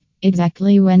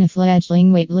Exactly when a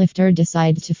fledgling weightlifter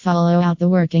decides to follow out the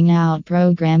working out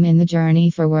program in the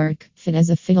journey for work, fit as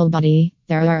a fiddle body,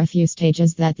 there are a few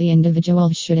stages that the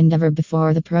individual should endeavor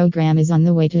before the program is on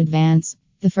the way to advance.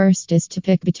 The first is to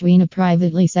pick between a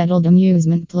privately settled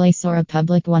amusement place or a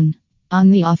public one.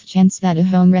 On the off chance that a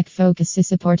home rec focus is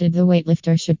supported, the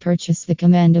weightlifter should purchase the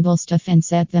commendable stuff and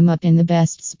set them up in the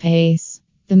best space.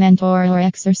 The mentor or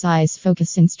exercise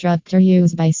focus instructor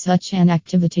used by such an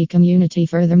activity community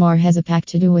furthermore has a pact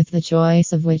to do with the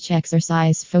choice of which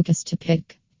exercise focus to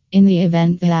pick. In the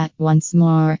event that, once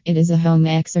more, it is a home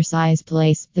exercise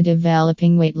place, the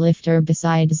developing weightlifter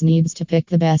besides needs to pick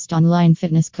the best online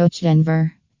fitness coach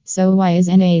Denver. So why is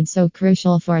an aid so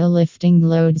crucial for a lifting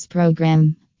loads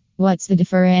program? What's the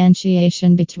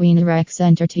differentiation between a rec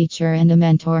center teacher and a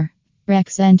mentor?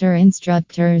 Rec center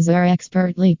instructors are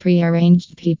expertly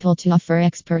pre-arranged people to offer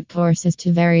expert courses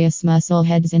to various muscle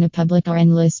heads in a public or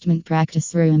enlistment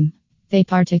practice room. They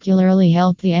particularly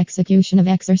help the execution of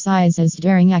exercises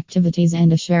during activities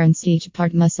and assurance each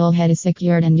part muscle head is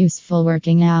secured and useful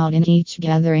working out in each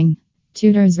gathering.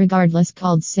 Tutors, regardless,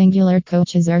 called singular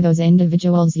coaches, are those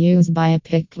individuals used by a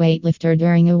picked weightlifter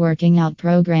during a working out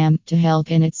program to help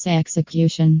in its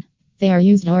execution. They are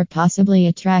used or possibly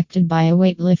attracted by a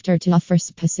weightlifter to offer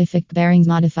specific bearings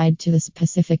modified to the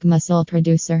specific muscle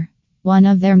producer. One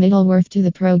of their middle worth to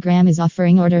the program is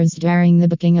offering orders during the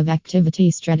booking of activity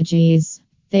strategies.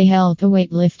 They help a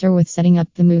weightlifter with setting up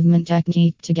the movement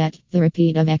technique to get the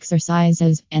repeat of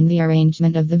exercises and the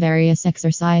arrangement of the various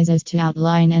exercises to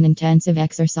outline an intensive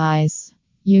exercise.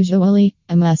 Usually,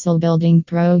 a muscle building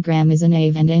program is a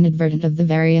naive and inadvertent of the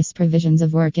various provisions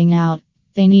of working out.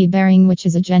 They need bearing, which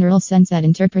is a general sense that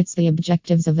interprets the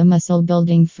objectives of a muscle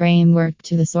building framework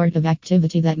to the sort of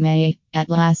activity that may, at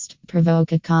last,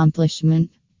 provoke accomplishment.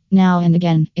 Now and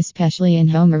again, especially in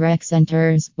home or rec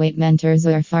centers, weight mentors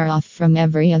are far off from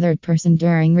every other person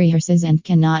during rehearsals and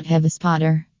cannot have a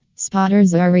spotter.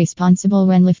 Spotters are responsible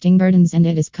when lifting burdens, and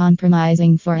it is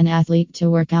compromising for an athlete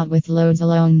to work out with loads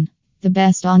alone. The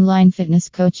best online fitness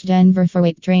coach Denver for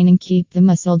weight training keep the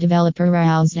muscle developer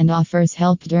aroused and offers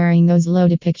help during those low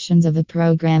depictions of the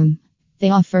program.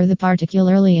 They offer the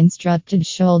particularly instructed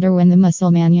shoulder when the muscle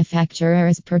manufacturer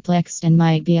is perplexed and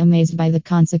might be amazed by the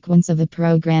consequence of a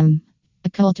program.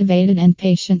 A cultivated and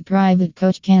patient private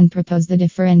coach can propose the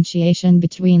differentiation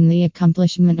between the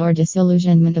accomplishment or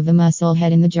disillusionment of the muscle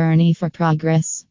head in the journey for progress.